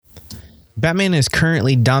Batman is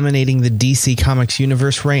currently dominating the DC Comics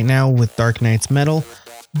universe right now with Dark Knight's Metal,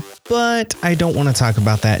 but I don't want to talk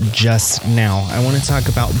about that just now. I want to talk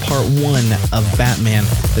about part 1 of Batman,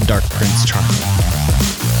 the Dark Prince Charming.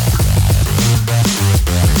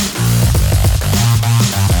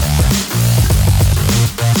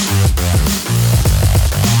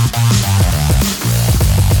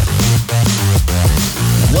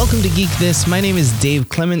 Welcome to Geek This. My name is Dave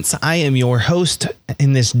Clements. I am your host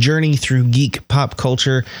in this journey through geek pop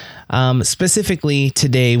culture. Specifically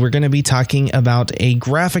today, we're going to be talking about a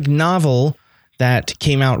graphic novel that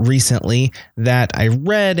came out recently that I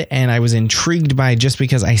read and I was intrigued by just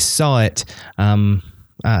because I saw it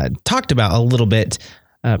talked about a little bit,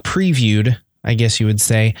 previewed, I guess you would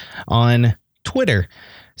say, on Twitter.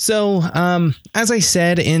 So, as I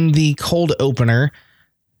said in the cold opener,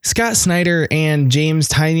 Scott Snyder and James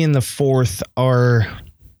Tynion IV are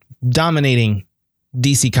dominating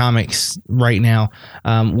DC Comics right now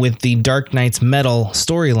with the Dark Knight's Metal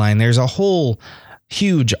storyline. There's a whole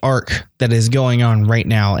huge arc that is going on right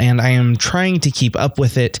now, and I am trying to keep up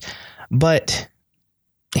with it. But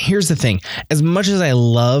here's the thing. As much as I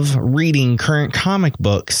love reading current comic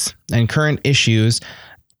books and current issues,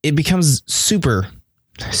 it becomes super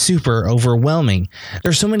overwhelming.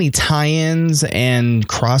 There's so many tie-ins and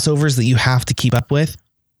crossovers that you have to keep up with.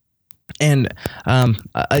 And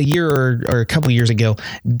a year or a couple years ago,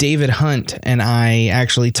 David Hunt and I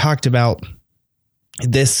actually talked about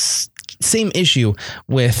this same issue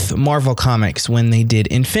with Marvel Comics when they did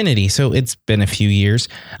Infinity. So it's been a few years.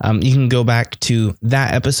 You can go back to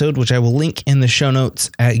that episode, which I will link in the show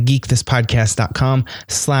notes at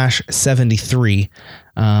geekthispodcast.com/73.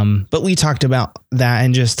 But we talked about that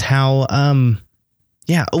and just how,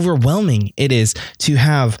 overwhelming it is to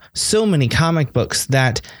have so many comic books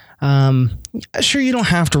that, sure, you don't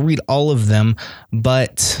have to read all of them,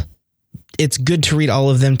 but it's good to read all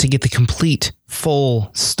of them to get the complete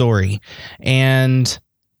full story. And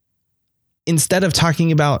instead of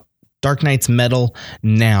talking about Dark Knight's Metal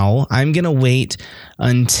now, I'm going to wait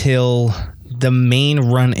until the main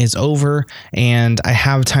run is over and I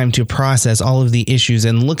have time to process all of the issues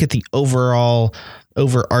and look at the overall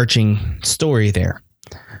overarching story there.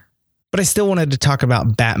 But I still wanted to talk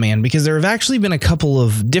about Batman because there have actually been a couple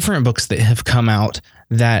of different books that have come out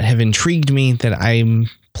that have intrigued me that I'm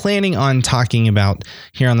planning on talking about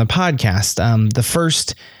here on the podcast. The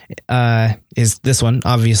first is this one,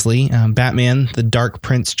 obviously, Batman, the Dark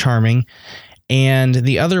Prince Charming. And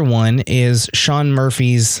the other one is Sean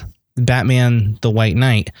Murphy's Batman, the White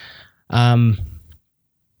Knight. They're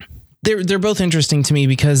both interesting to me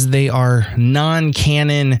because they are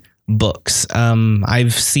non-canon books.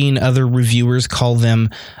 I've seen other reviewers call them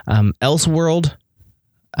Elseworld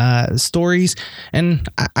stories, and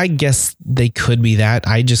I guess they could be that.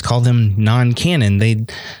 I just call them non-canon. They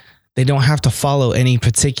don't have to follow any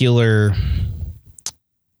particular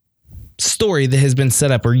story that has been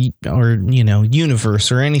set up or universe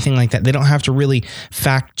or anything like that. They don't have to really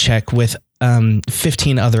fact check with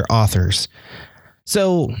 15 other authors.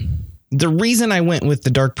 So the reason I went with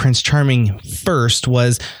the Dark Prince Charming first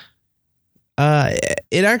was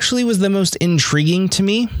it actually was the most intriguing to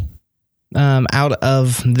me out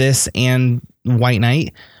of this and White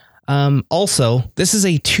Knight. Also, this is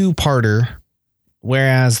a 2-parter,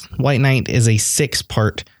 whereas White Knight is a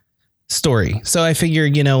 6-part story. So I figure,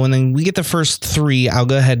 when we get the first 3, I'll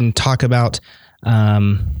go ahead and talk about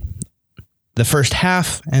the first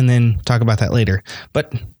half and then talk about that later.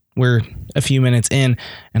 But we're a few minutes in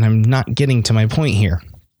and I'm not getting to my point here.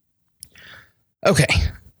 Okay,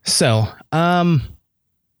 so I'm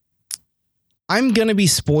going to be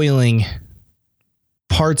spoiling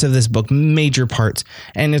parts of this book, major parts,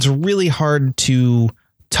 and it's really hard to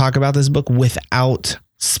talk about this book without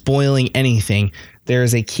spoiling anything.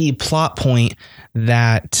 There's a key plot point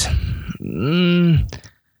that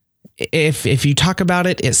if you talk about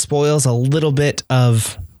it, it spoils a little bit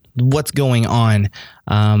of what's going on.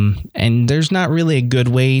 And there's not really a good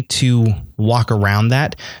way to walk around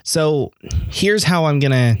that. So here's how I'm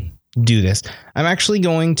going to do this. I'm actually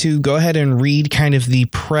going to go ahead and read kind of the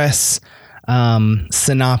press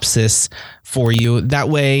synopsis for you. That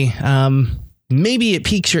way, maybe it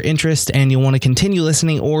piques your interest and you'll want to continue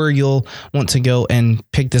listening, or you'll want to go and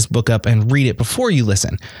pick this book up and read it before you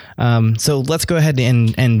listen. So let's go ahead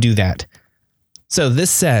and do that. So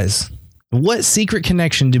this says, what secret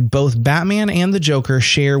connection do both Batman and the Joker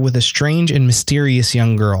share with a strange and mysterious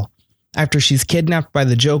young girl? After she's kidnapped by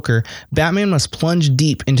the Joker, Batman must plunge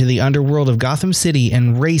deep into the underworld of Gotham City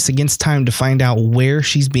and race against time to find out where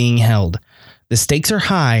she's being held. The stakes are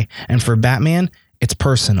high, and for Batman, it's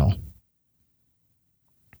personal.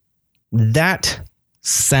 that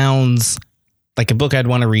sounds like a book I'd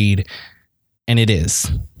want to read. And it is.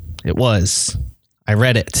 It was. I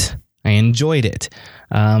read it. I enjoyed it.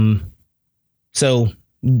 So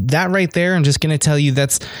that right there, I'm just going to tell you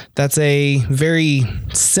that's a very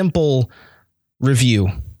simple review.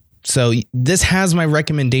 So this has my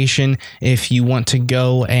recommendation if you want to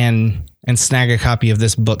go and snag a copy of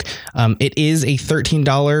this book. It is a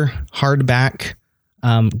 $13 hardback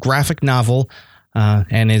graphic novel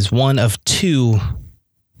and is one of 2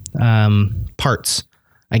 parts,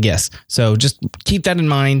 I guess. So just keep that in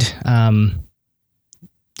mind.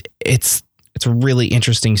 It's a really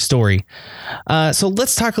interesting story. So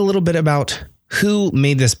let's talk a little bit about who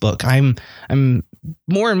made this book. I'm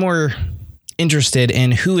more and more interested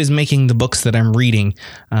in who is making the books that I'm reading.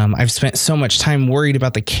 I've spent so much time worried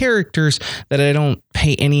about the characters that I don't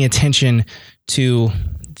pay any attention to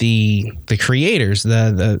the creators,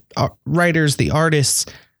 the writers, the artists,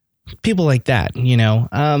 people like that, you know.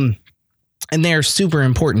 And they're super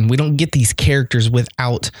important. We don't get these characters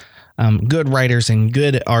without good writers and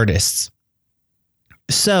good artists.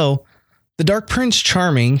 So The Dark Prince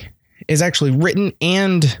Charming is actually written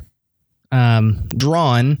and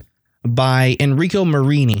drawn by Enrico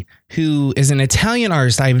Marini, who is an Italian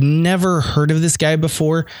artist. I've never heard of this guy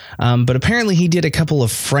before, but apparently he did a couple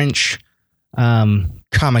of French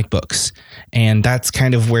comic books, and that's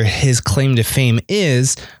kind of where his claim to fame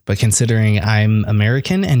is. But considering I'm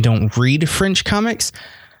American and don't read French comics,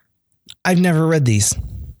 I've never read these,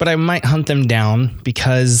 but I might hunt them down,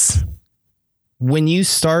 because when you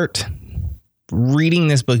start reading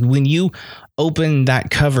this book, when you open that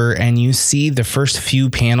cover and you see the first few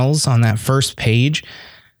panels on that first page,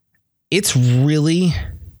 it's really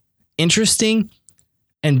interesting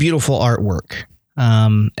and beautiful artwork.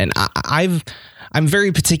 And I'm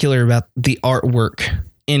very particular about the artwork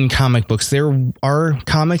in comic books. There are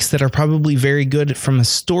comics that are probably very good from a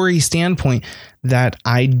story standpoint that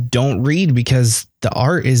I don't read because the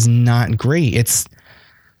art is not great. It's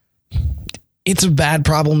a bad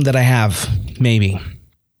problem that I have, maybe.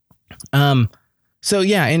 So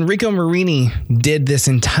yeah, Enrico Marini did this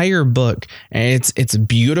entire book, and it's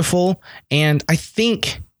beautiful, and I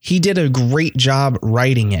think he did a great job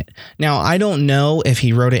writing it. Now, I don't know if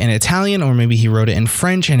he wrote it in Italian or maybe he wrote it in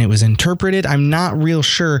French and it was interpreted. I'm not real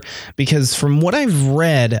sure, because from what I've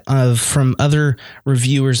read from other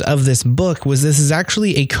reviewers of this book, this is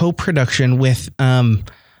actually a co-production with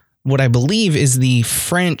what I believe is the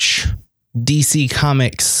French DC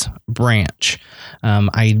Comics branch.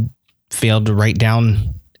 I failed to write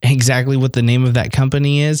down exactly what the name of that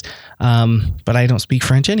company is, but I don't speak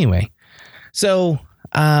French anyway. So,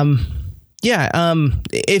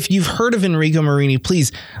 if you've heard of Enrico Marini,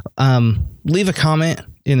 please leave a comment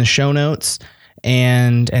in the show notes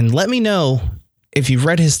and let me know if you've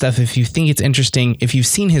read his stuff, if you think it's interesting, if you've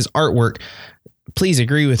seen his artwork. Please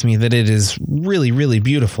agree with me that it is really, really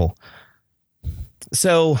beautiful.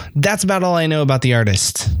 So that's about all I know about the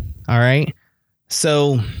artist. All right.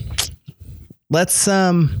 So let's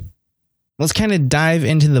kind of dive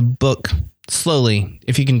into the book slowly.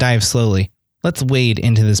 If you can dive slowly, let's wade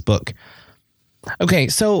into this book. Okay.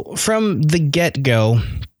 So from the get-go,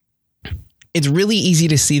 it's really easy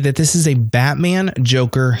to see that this is a Batman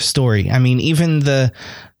Joker story. I mean, even the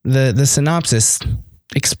synopsis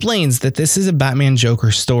explains that this is a Batman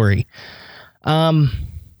Joker story.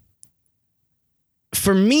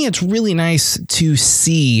 For me, it's really nice to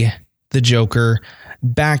see the Joker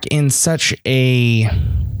back in such a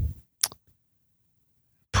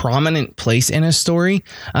prominent place in a story.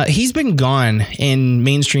 He's been gone in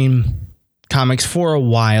mainstream comics for a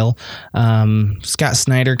while. Scott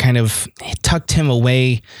Snyder kind of tucked him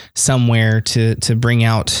away somewhere to bring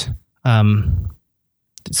out,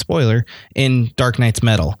 spoiler, in Dark Knight's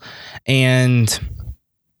Metal. And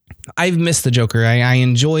I've missed the Joker. I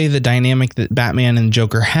enjoy the dynamic that Batman and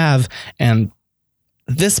Joker have. And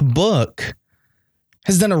this book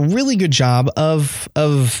has done a really good job of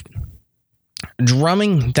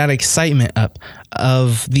drumming that excitement up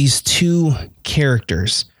of these two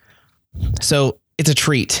characters. So it's a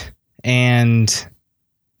treat, and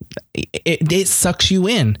it sucks you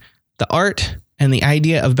in. The art and the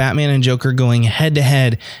idea of Batman and Joker going head to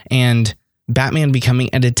head and Batman becoming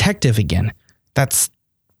a detective again. That's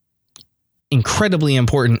incredibly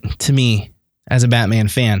important to me as a Batman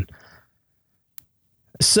fan.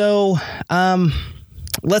 So,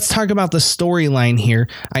 let's talk about the storyline here.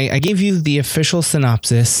 I gave you the official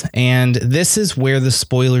synopsis, and this is where the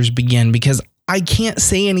spoilers begin, because I can't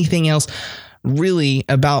say anything else really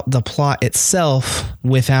about the plot itself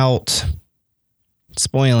without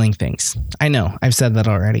spoiling things. I know I've said that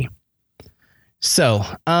already. So,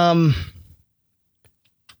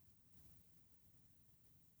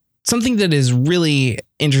 something that is really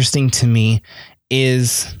interesting to me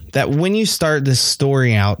is that when you start this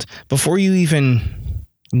story out, before you even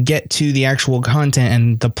get to the actual content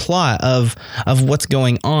and the plot of what's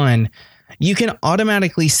going on, you can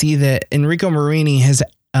automatically see that Enrico Marini has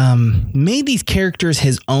made these characters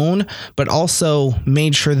his own, but also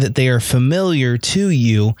made sure that they are familiar to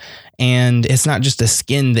you, and it's not just a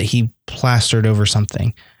skin that he plastered over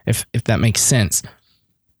something, if that makes sense.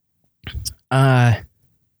 The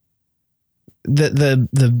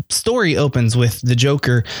story opens with the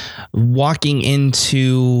Joker walking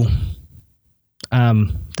into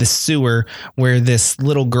the sewer where this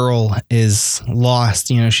little girl is lost.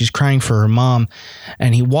 You know, she's crying for her mom,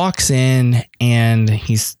 and he walks in and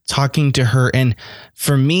he's talking to her. And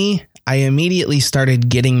for me, I immediately started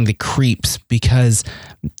getting the creeps, because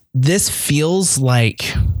this feels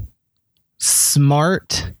like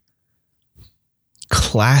smart,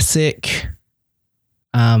 classic,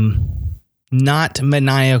 not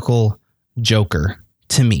maniacal Joker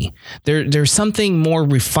to me. There's something more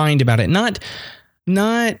refined about it. Not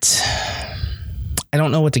I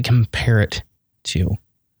don't know what to compare it to.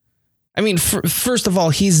 I mean, first of all,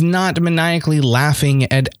 he's not maniacally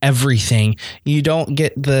laughing at everything. You don't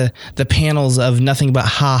get the panels of nothing but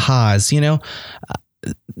ha-has, you know?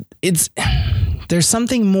 There's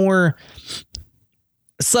something more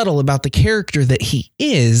subtle about the character that he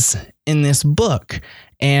is in this book.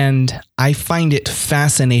 And I find it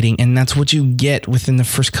fascinating. And that's what you get within the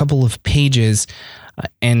first couple of pages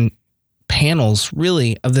and panels,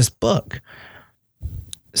 really, of this book.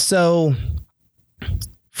 So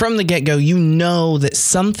from the get-go, you know that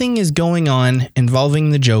something is going on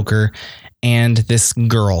involving the Joker and this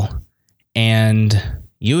girl. And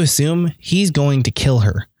you assume he's going to kill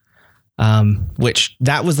her. Which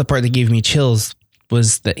that was the part that gave me chills,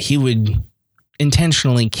 was that he would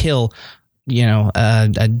intentionally kill, you know, a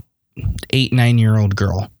 8-9-year-old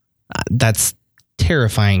girl. That's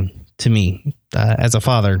terrifying to me as a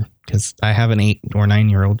father, because I have an 8 or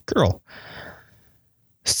 9-year-old girl.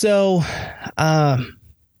 So,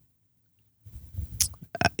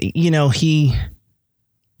 you know, he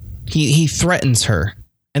threatens her,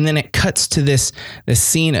 and then it cuts to this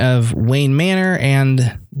scene of Wayne Manor,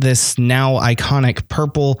 and this now iconic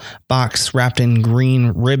purple box wrapped in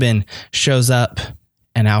green ribbon shows up.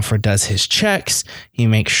 And Alfred does his checks. He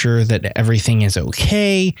makes sure that everything is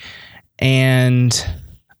okay, and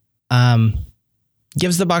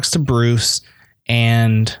gives the box to Bruce.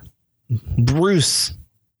 And Bruce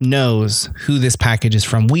knows who this package is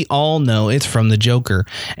from. We all know it's from the Joker.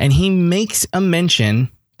 And he makes a mention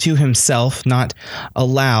to himself, not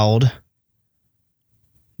aloud,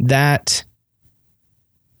 that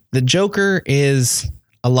the Joker is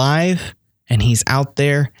alive. And he's out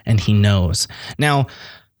there, and he knows. Now,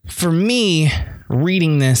 for me,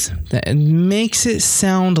 reading this, that makes it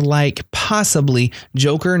sound like possibly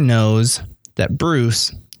Joker knows that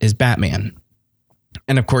Bruce is Batman.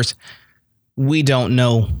 And of course, we don't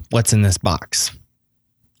know what's in this box.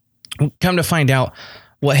 Come to find out,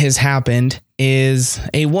 what has happened is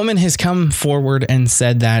a woman has come forward and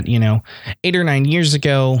said that, you know, 8 or 9 years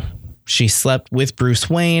ago, she slept with Bruce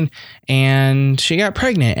Wayne and she got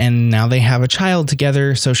pregnant, and now they have a child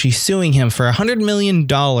together. So she's suing him for $100 million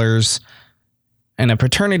and a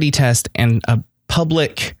paternity test and a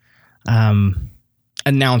public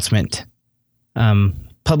announcement,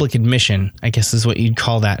 public admission, I guess is what you'd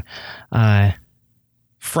call that,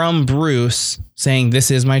 from Bruce saying,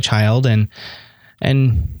 this is my child. And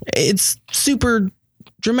it's super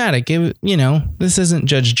dramatic. You know, this isn't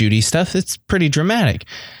Judge Judy stuff. It's pretty dramatic.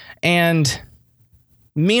 And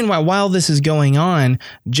meanwhile, while this is going on,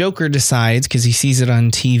 Joker decides, because he sees it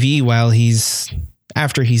on TV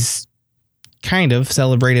after he's kind of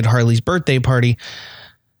celebrated Harley's birthday party,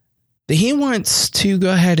 that he wants to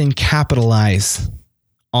go ahead and capitalize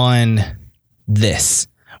on this,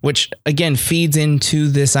 which again feeds into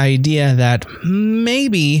this idea that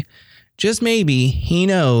maybe, just maybe, he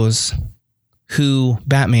knows who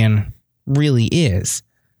Batman really is.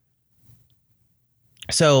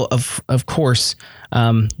 So, of course,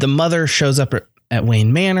 the mother shows up at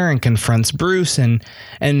Wayne Manor and confronts Bruce and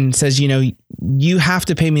says, you know, you have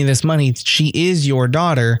to pay me this money. She is your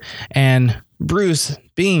daughter. And Bruce,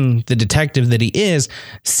 being the detective that he is,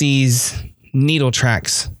 sees needle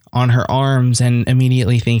tracks on her arms and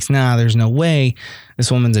immediately thinks, nah, there's no way.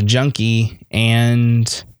 This woman's a junkie,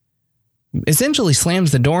 and essentially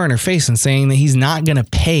slams the door in her face and saying that he's not going to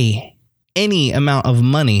pay any amount of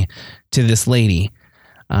money to this lady.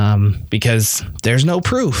 Because there's no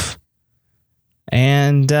proof.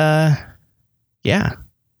 And yeah,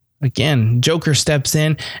 again, Joker steps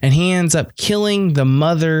in and he ends up killing the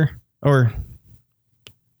mother, or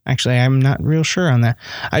actually, I'm not real sure on that.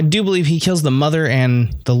 I do believe he kills the mother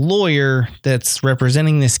and the lawyer that's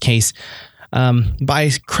representing this case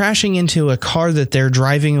by crashing into a car that they're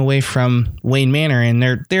driving away from Wayne Manor, and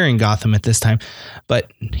they're in Gotham at this time.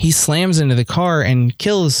 But he slams into the car and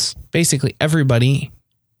kills basically everybody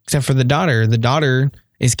except for the daughter. The daughter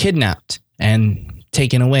is kidnapped and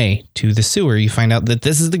taken away to the sewer. You find out that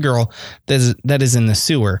this is the girl that is in the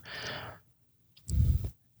sewer.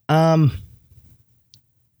 Now,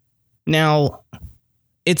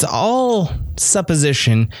 it's all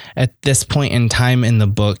supposition at this point in time in the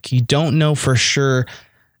book. You don't know for sure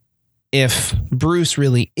if Bruce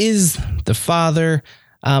really is the father,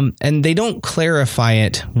 and they don't clarify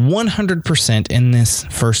it 100% in this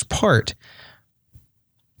first part.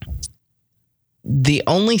 The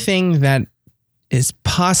only thing that is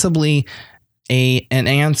possibly an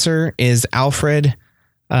answer is Alfred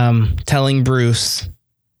telling Bruce,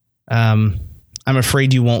 I'm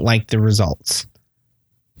afraid you won't like the results.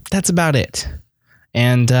 That's about it.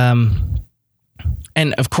 And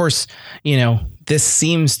of course, you know, this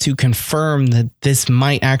seems to confirm that this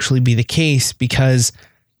might actually be the case, because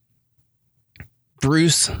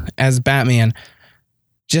Bruce as Batman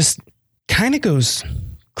just kind of goes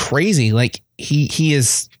crazy. Like he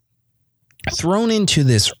is thrown into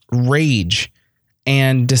this rage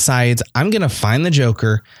and decides, I'm going to find the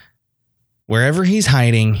Joker wherever he's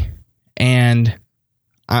hiding, and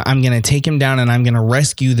I'm going to take him down and I'm going to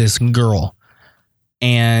rescue this girl.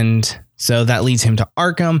 And so that leads him to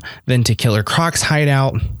Arkham, then to Killer Croc's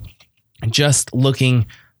hideout, just looking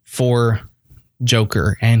for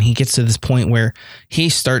Joker. And he gets to this point where he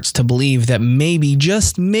starts to believe that maybe,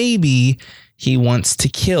 just maybe, he wants to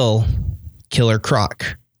kill Killer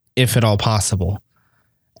Croc, if at all possible.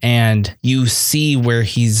 And you see where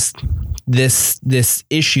this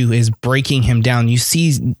issue is breaking him down. You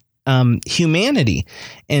see humanity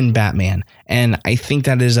in Batman. And I think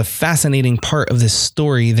that is a fascinating part of this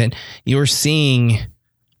story, that you're seeing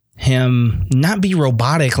him not be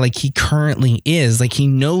robotic like he currently is, like he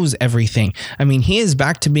knows everything. I mean, he is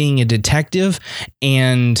back to being a detective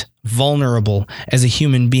and vulnerable as a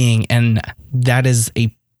human being. And that is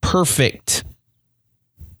a perfect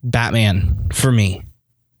Batman for me.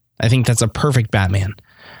 I think that's a perfect Batman.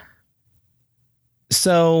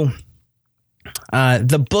 So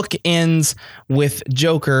the book ends with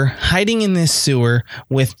Joker hiding in this sewer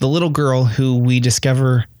with the little girl who we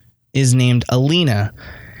discover is named Alina.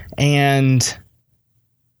 And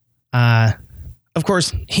of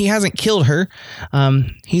course, he hasn't killed her.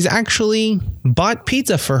 He's actually bought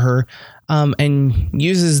pizza for her and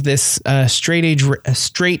uses this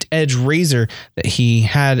straight edge razor that he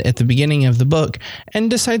had at the beginning of the book, and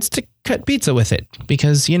decides to cut pizza with it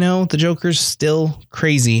because, you know, the Joker's still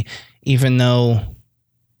crazy, even though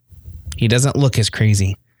he doesn't look as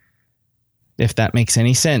crazy, if that makes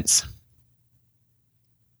any sense.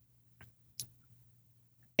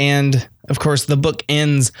 And of course, the book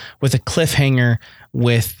ends with a cliffhanger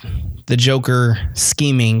with the Joker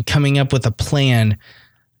scheming, coming up with a plan.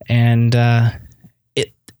 And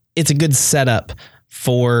it's a good setup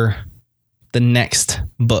for the next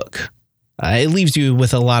book. It leaves you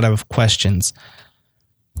with a lot of questions.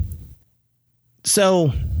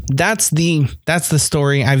 So that's the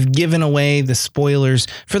story. I've given away the spoilers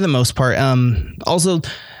for the most part. Also,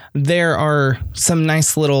 there are some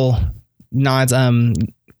nice little nods.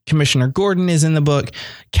 Commissioner Gordon is in the book.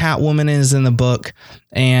 Catwoman is in the book.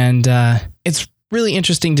 And it's really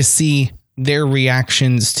interesting to see their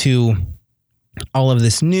reactions to all of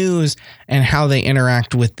this news and how they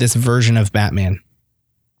interact with this version of Batman.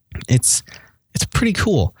 It's pretty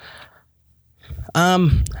cool. I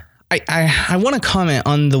want to comment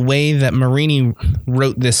on the way that Marini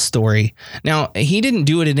wrote this story. Now, he didn't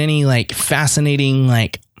do it in any like fascinating,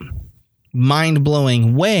 like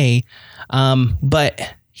mind-blowing way,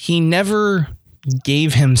 but he never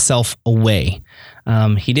gave himself away.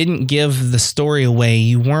 He didn't give the story away.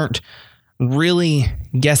 You weren't really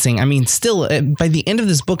guessing. I mean, still, by the end of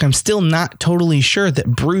this book, I'm still not totally sure that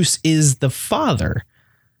Bruce is the father.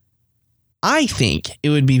 I think it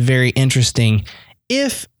would be very interesting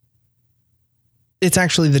if it's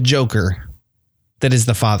actually the Joker that is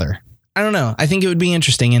the father. I don't know. I think it would be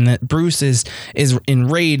interesting in that Bruce is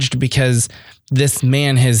enraged because this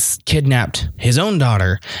man has kidnapped his own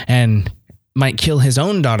daughter and might kill his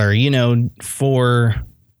own daughter, you know, for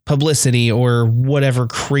publicity or whatever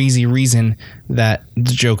crazy reason that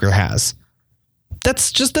the Joker has.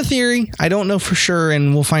 That's just a theory. I don't know for sure,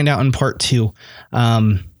 and we'll find out in part 2.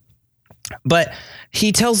 But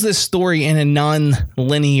he tells this story in a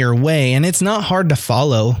non-linear way, and it's not hard to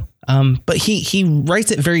follow. But he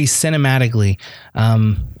writes it very cinematically.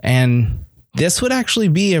 And this would actually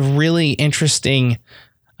be a really interesting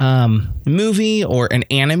movie or an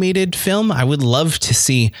animated film. I would love to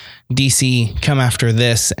see DC come after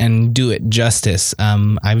this and do it justice.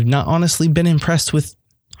 I've not honestly been impressed with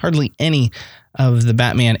hardly any of the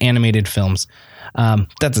Batman animated films.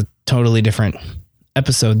 That's a totally different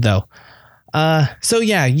episode, though. So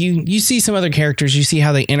yeah, you see some other characters. You see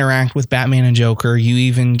how they interact with Batman and Joker. You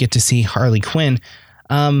even get to see Harley Quinn.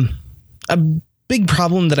 A big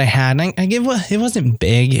problem that I had, and it wasn't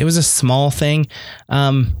big. It was a small thing.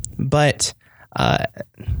 But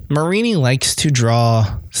Marini likes to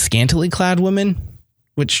draw scantily clad women,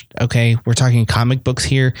 which, okay, we're talking comic books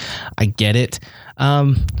here. I get it.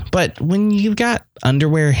 But when you've got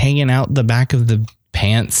underwear hanging out the back of the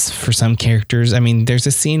pants for some characters, I mean, there's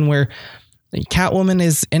a scene where Catwoman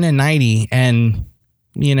is in a nightie and,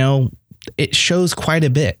 it shows quite a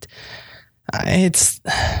bit.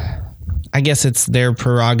 I guess it's their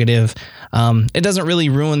prerogative. It doesn't really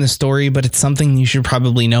ruin the story, but it's something you should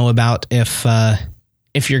probably know about if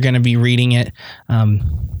you're going to be reading it.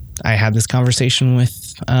 I had this conversation with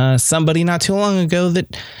somebody not too long ago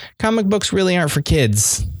that comic books really aren't for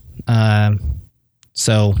kids.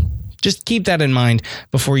 So just keep that in mind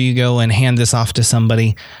before you go and hand this off to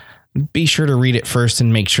somebody. Be sure to read it first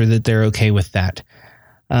and make sure that they're okay with that.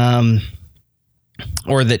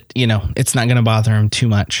 Or that, it's not going to bother them too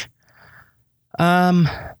much.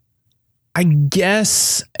 I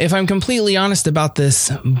guess if I'm completely honest about this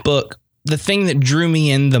book, the thing that drew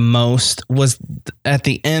me in the most was at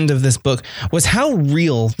the end of this book was how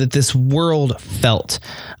real that this world felt.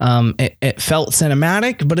 It felt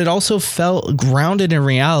cinematic, but it also felt grounded in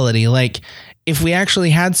reality. Like, if we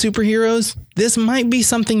actually had superheroes, this might be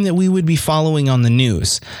something that we would be following on the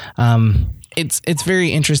news. It's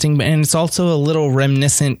very interesting, and it's also a little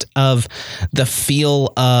reminiscent of the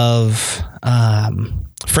feel of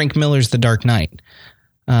Frank Miller's The Dark Knight.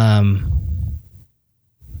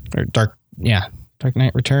 Dark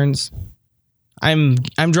Knight Returns. I'm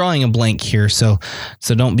drawing a blank here, so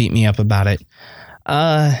don't beat me up about it.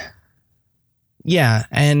 Yeah,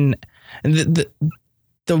 and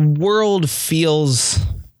the world feels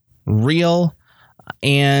real,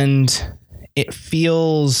 and it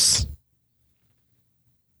feels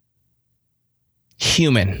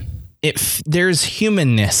human. There's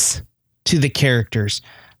humanness to the characters,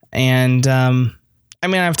 and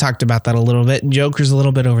I've talked about that a little bit. Joker's a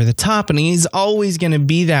little bit over the top, and he's always going to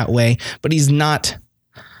be that way, but he's not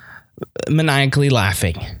maniacally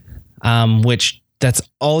laughing, which that's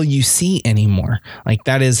all you see anymore. Like,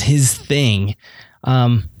 that is his thing.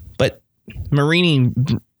 But Marini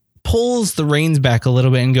pulls the reins back a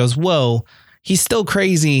little bit and goes, whoa, he's still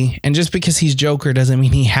crazy. And just because he's Joker doesn't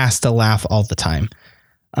mean he has to laugh all the time.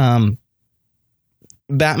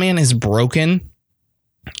 Batman is broken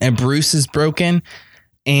and Bruce is broken.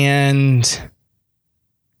 And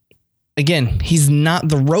again, he's not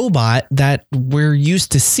the robot that we're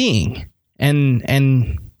used to seeing.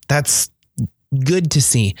 And that's good to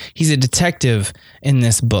see. He's a detective in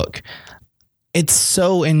this book. It's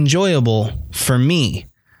so enjoyable for me.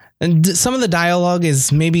 And some of the dialogue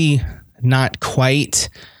is maybe not quite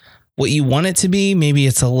what you want it to be. Maybe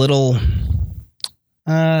it's a little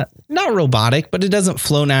not robotic, but it doesn't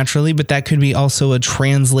flow naturally. But that could be also a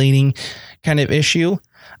translating kind of issue.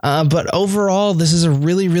 But overall, this is a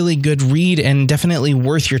really, really good read and definitely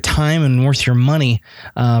worth your time and worth your money.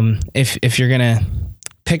 If you're going to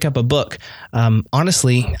pick up a book,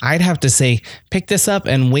 honestly, I'd have to say pick this up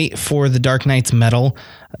and wait for the Dark Knight's Metal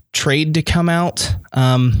trade to come out.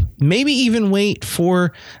 Maybe even wait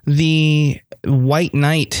for the White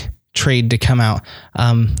Knight trade to come out,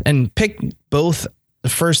 and pick both the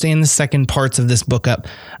first and the second parts of this book up.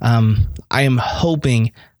 I am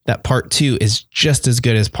hoping that part 2 is just as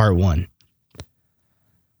good as part 1.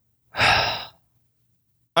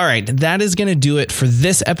 All right, that is going to do it for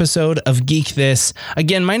this episode of Geek This.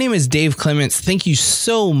 Again, my name is Dave Clements. Thank you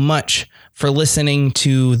so much for listening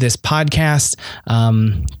to this podcast.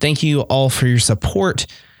 Thank you all for your support.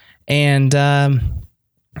 And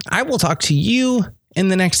I will talk to you in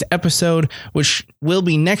the next episode, which will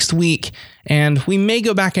be next week. And we may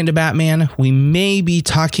go back into Batman. We may be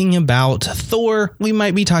talking about Thor. We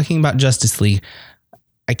might be talking about Justice League.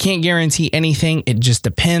 I can't guarantee anything. It just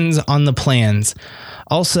depends on the plans.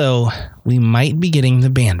 Also, we might be getting the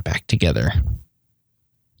band back together.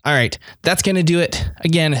 All right, that's going to do it.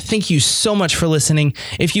 Again, thank you so much for listening.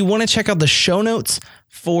 If you want to check out the show notes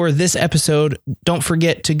for this episode, don't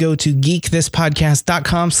forget to go to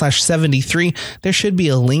geekthispodcast.com/73. There should be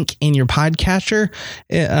a link in your podcatcher,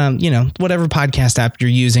 whatever podcast app you're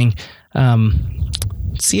using.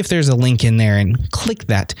 See if there's a link in there and click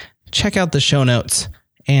that. Check out the show notes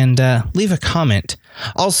and leave a comment.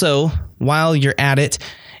 Also, while you're at it,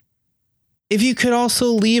 if you could also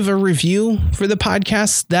leave a review for the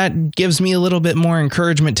podcast, that gives me a little bit more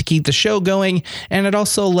encouragement to keep the show going. And it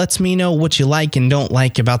also lets me know what you like and don't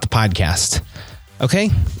like about the podcast. Okay?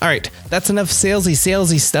 All right. That's enough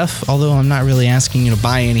salesy stuff, although I'm not really asking you to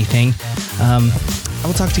buy anything. I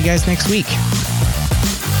will talk to you guys next week.